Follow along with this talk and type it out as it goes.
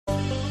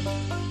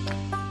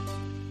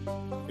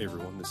Hey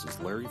everyone, this is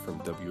Larry from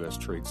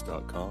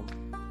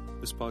WSTrades.com.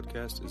 This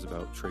podcast is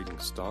about trading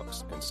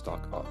stocks and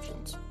stock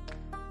options.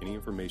 Any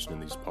information in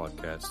these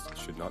podcasts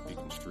should not be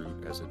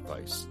construed as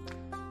advice.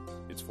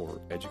 It's for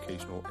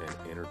educational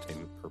and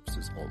entertainment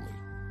purposes only.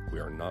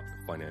 We are not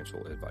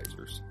financial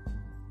advisors.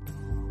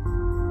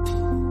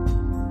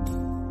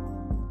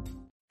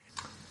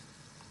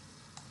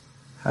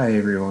 Hi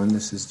everyone,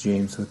 this is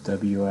James with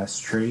WS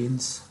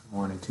Trades. I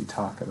wanted to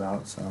talk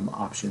about some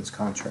options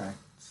contracts,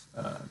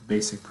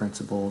 basic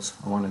principles.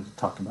 I wanted to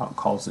talk about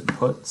calls and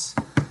puts.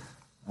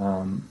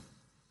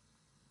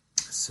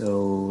 So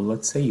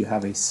let's say you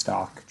have a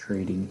stock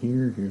trading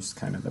here. Here's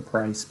kind of the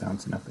price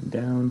bouncing up and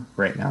down.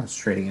 Right now it's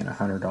trading at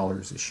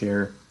 $100 a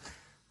share.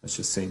 Let's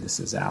just say this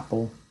is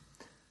Apple.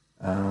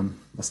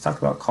 Let's talk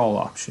about call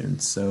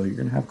options. So you're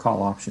going to have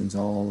call options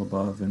all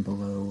above and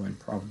below and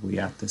probably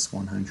at this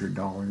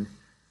 $100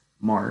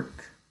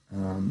 mark.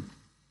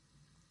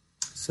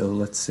 So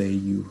let's say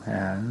you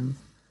have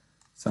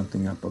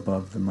something up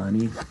above the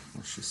money.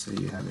 Let's just say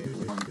you have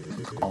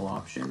a call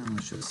option, and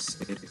let's just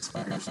say it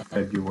expires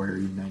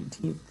February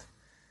 19th.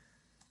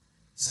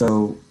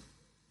 So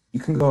you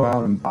can go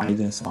out and buy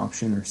this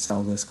option or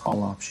sell this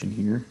call option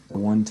here. The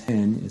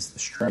 110 is the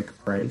strike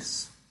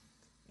price,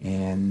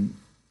 and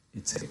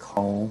it's a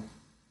call,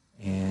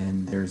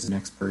 and there's an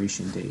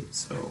expiration date.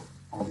 So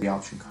all the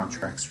option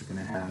contracts are going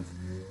to have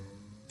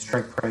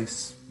strike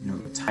price,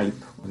 the type,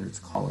 whether it's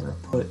a call or a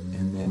put,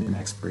 and then an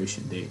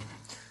expiration date.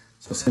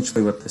 So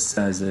essentially what this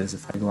says is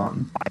if I go out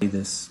and buy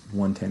this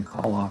 110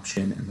 call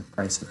option and the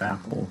price of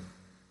Apple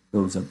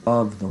goes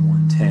above the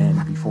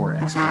 110 before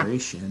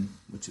expiration,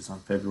 which is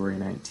on February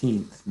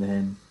 19th,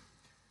 then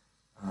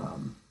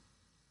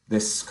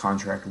this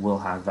contract will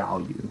have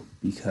value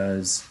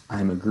because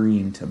I'm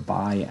agreeing to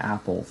buy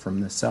Apple from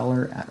the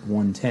seller at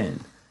 110.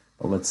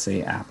 But let's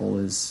say Apple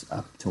is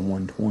up to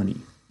 120.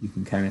 You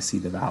can kind of see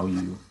the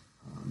value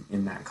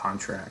in that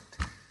contract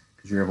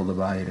because you're able to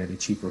buy it at a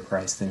cheaper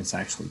price than it's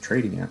actually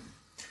trading at.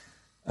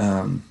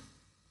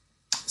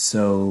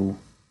 So,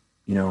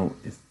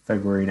 if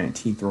February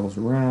 19th rolls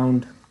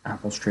around,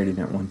 Apple's trading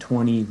at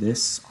 120,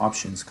 this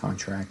options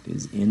contract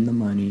is in the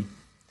money.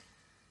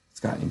 It's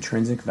got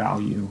intrinsic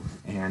value,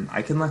 and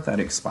I can let that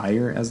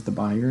expire as the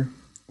buyer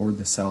or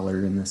the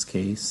seller in this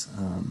case.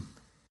 The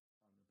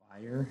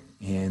buyer,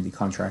 and the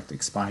contract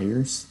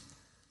expires.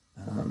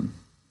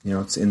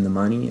 It's in the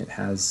money. It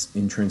has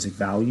intrinsic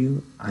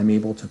value. I'm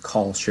able to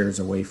call shares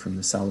away from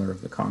the seller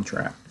of the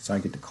contract. So I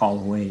get to call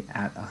away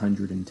at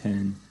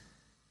 110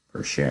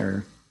 per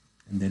share.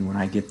 And then when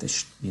I get the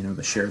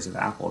shares of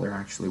Apple, they're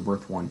actually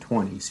worth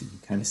 120. So you can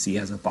kind of see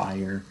as a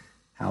buyer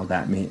how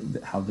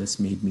this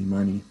made me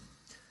money.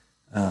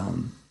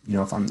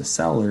 If I'm the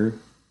seller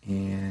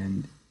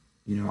and,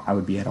 I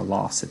would be at a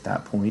loss at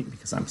that point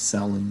because I'm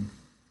selling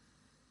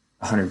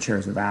 100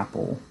 shares of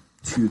Apple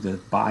to the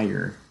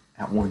buyer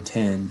at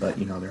 110, but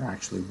they're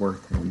actually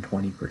worth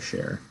 120 per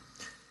share.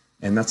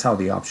 And that's how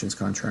the options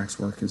contracts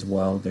work as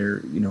well. They're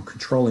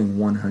controlling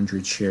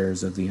 100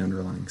 shares of the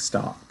underlying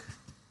stock.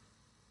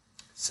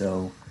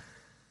 So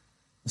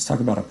let's talk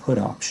about a put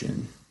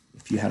option.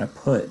 If you had a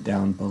put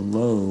down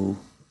below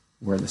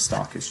where the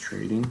stock is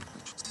trading,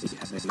 let's say you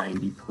have a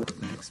 90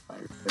 put that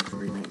expires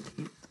February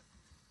 19th.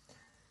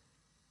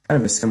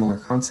 Kind of a similar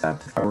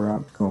concept. If I were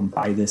out to go and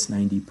buy this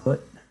 90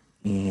 put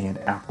and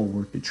Apple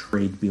were to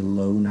trade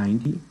below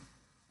 90,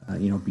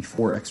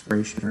 before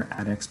expiration or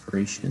at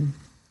expiration,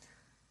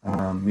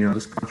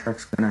 this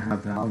contract's going to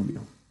have value.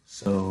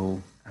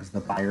 So as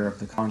the buyer of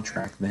the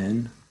contract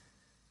then,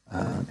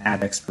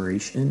 at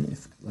expiration,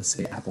 if let's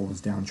say Apple was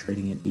down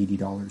trading at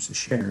 $80 a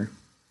share,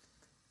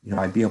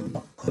 I'd be able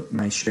to put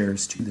my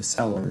shares to the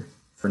seller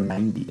for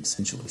 90,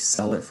 essentially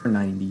sell it for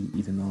 90,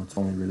 even though it's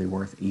only really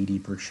worth 80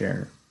 per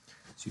share.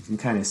 So you can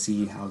kind of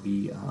see how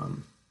the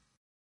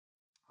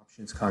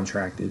options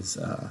contract is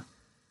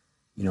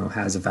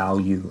has a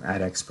value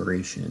at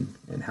expiration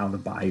and how the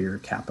buyer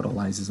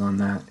capitalizes on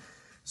that.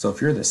 So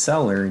if you're the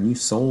seller and you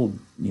sold,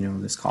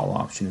 this call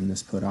option and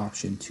this put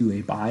option to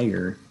a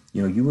buyer,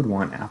 you would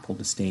want Apple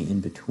to stay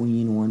in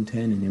between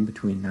 110 and in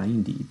between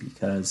 90,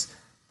 because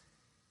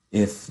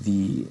if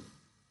the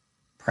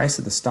price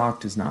of the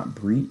stock does not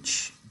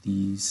breach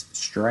these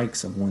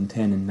strikes of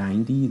 110 and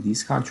 90,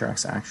 these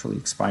contracts actually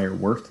expire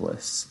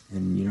worthless.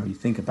 And, you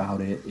think about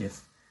it,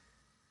 if,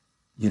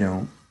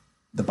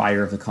 the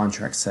buyer of the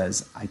contract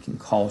says, I can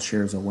call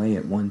shares away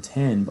at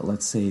 110, but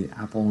let's say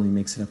Apple only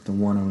makes it up to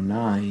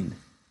 109,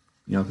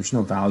 there's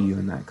no value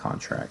in that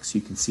contract. So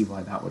you can see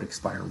why that would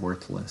expire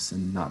worthless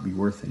and not be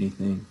worth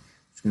anything.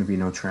 There's going to be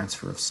no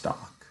transfer of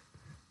stock.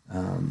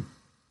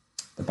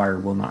 The buyer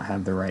will not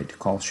have the right to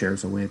call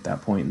shares away at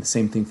that point. And the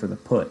same thing for the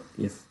put.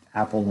 If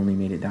Apple only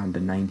made it down to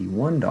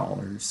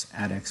 $91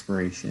 at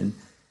expiration,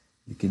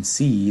 you can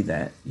see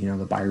that,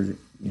 the buyer,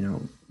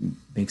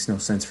 makes no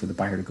sense for the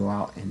buyer to go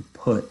out and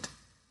put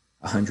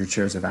 100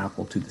 shares of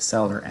Apple to the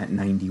seller at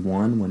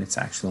 91 when it's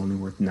actually only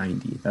worth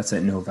 90. That's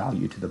at no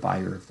value to the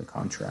buyer of the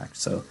contract.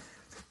 So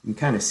you can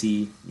kind of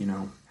see,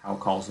 how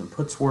calls and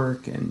puts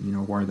work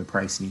and, where the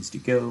price needs to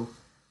go.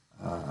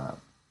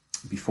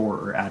 before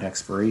or at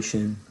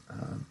expiration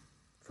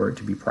for it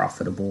to be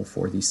profitable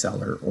for the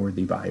seller or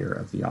the buyer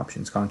of the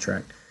options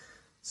contract.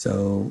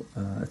 So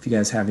if you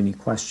guys have any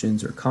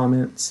questions or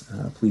comments,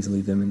 please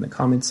leave them in the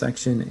comments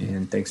section,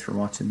 and thanks for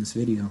watching this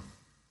video.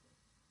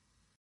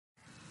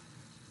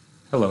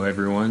 Hello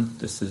everyone,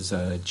 this is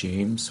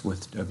James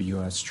with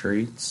WS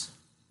Trades.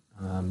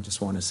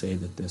 Just want to say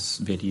that this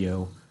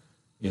video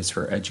is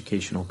for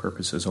educational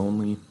purposes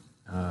only.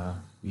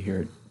 We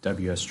here at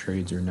WS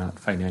Trades are not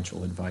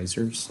financial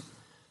advisors.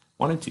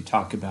 Wanted to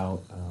talk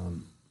about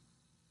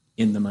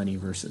in the money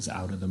versus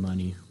out of the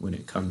money when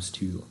it comes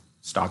to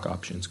stock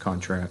options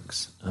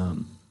contracts.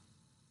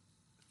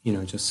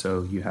 Just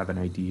so you have an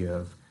idea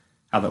of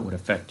how that would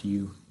affect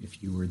you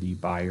if you were the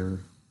buyer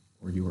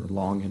or you were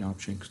long an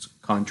options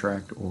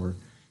contract, or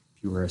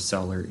if you were a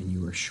seller and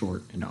you were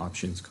short an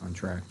options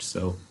contract.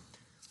 So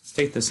let's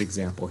take this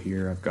example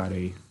here. I've got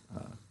a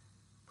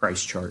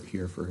price chart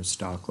here for a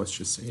stock. Let's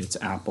just say it's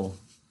Apple.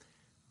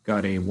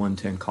 Got a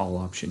 110 call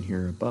option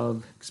here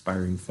above,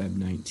 expiring Feb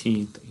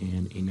 19th,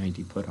 and a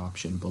 90 put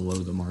option below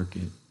the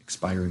market,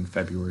 expiring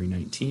February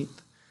 19th.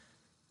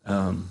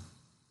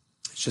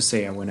 Let's just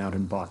say I went out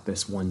and bought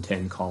this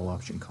 110 call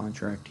option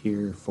contract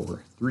here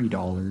for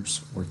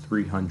 $3 or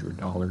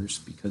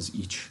 $300 because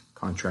each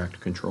contract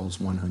controls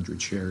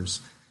 100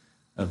 shares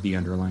of the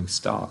underlying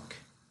stock,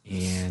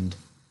 and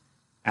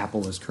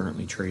Apple is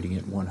currently trading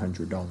at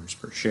 $100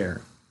 per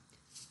share.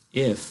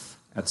 If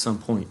at some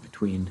point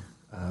between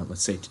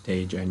let's say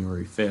today,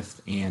 January 5th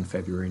and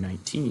February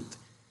 19th,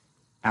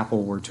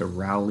 Apple were to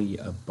rally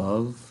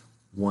above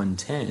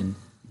 110,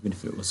 even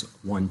if it was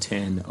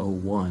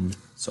 110.01,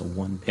 so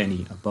 1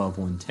 penny above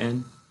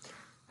 110,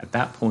 at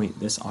that point,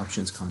 this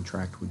options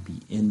contract would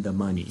be in the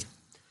money.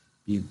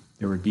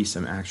 There would be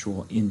some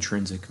actual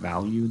intrinsic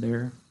value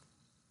there.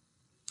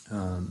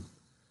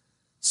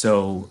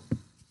 So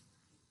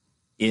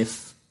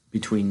if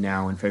between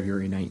now and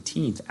February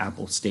 19th,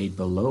 Apple stayed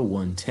below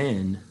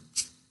 110,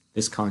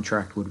 this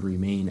contract would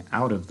remain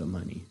out of the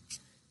money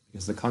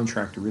because the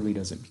contract really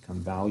doesn't become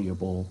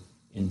valuable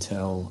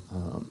until,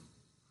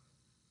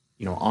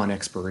 on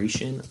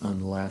expiration,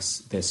 unless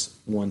this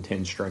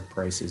 110 strike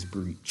price is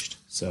breached.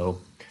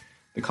 So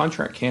the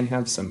contract can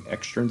have some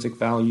extrinsic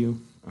value.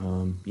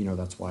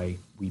 That's why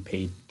we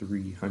paid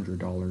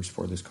 $300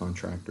 for this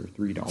contract or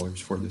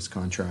 $3 for this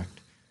contract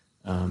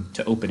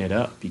to open it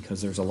up,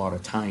 because there's a lot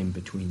of time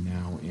between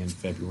now and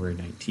February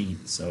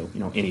 19th. So,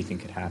 anything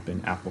could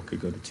happen. Apple could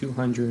go to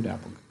 200,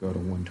 Apple could go to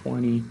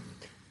 120,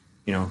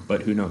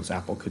 but who knows?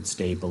 Apple could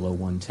stay below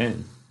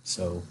 110.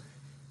 So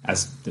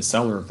as the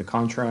seller of the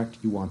contract,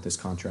 you want this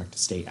contract to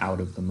stay out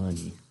of the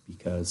money,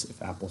 because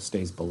if Apple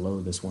stays below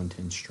this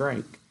 110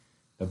 strike,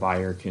 the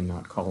buyer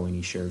cannot call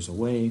any shares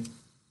away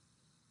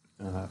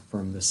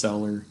from the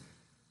seller.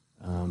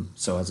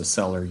 So as a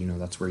seller,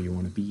 that's where you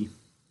want to be.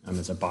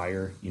 As a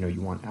buyer,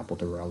 you want Apple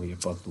to rally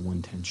above the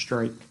 110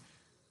 strike.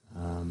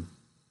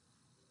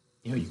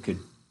 You could,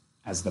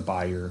 as the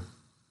buyer,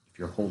 if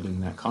you're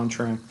holding that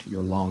contract,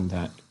 you're long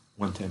that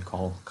 110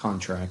 call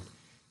contract,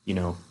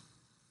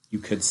 you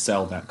could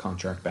sell that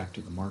contract back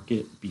to the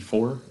market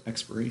before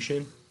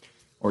expiration,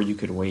 or you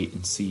could wait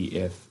and see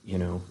if,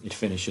 it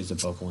finishes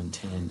above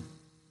 110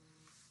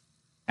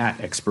 at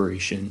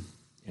expiration,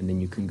 and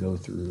then you can go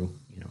through,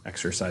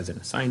 exercise an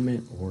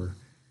assignment, or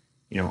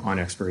on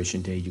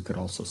expiration day, you could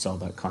also sell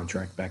that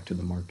contract back to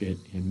the market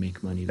and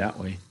make money that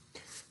way.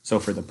 So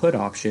for the put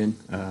option,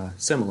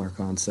 similar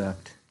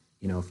concept.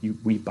 If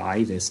we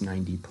buy this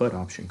 90 put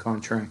option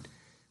contract,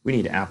 we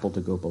need Apple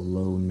to go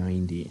below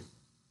 90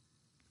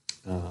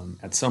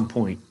 at some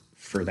point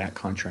for that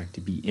contract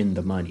to be in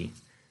the money.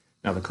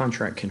 Now, the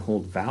contract can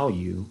hold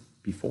value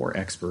before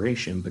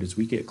expiration, but as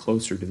we get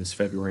closer to this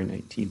February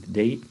 19th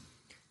date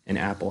and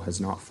Apple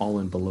has not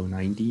fallen below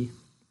 90,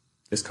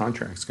 this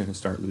contract's going to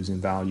start losing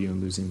value,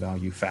 and losing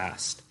value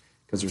fast,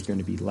 because there's going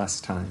to be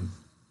less time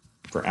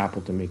for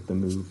Apple to make the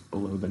move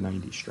below the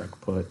 90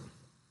 strike put.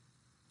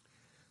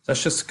 So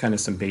that's just kind of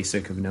some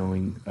basic of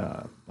knowing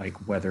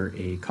whether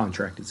a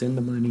contract is in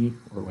the money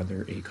or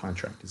whether a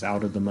contract is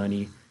out of the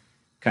money,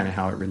 kind of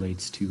how it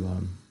relates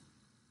to,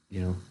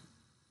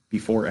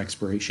 before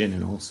expiration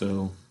and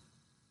also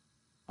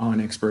on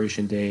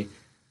expiration day,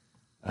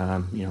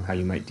 how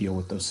you might deal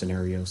with those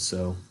scenarios.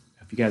 So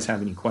if you guys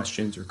have any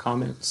questions or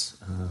comments,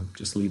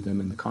 just leave them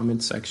in the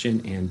comments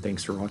section, and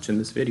thanks for watching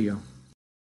this video.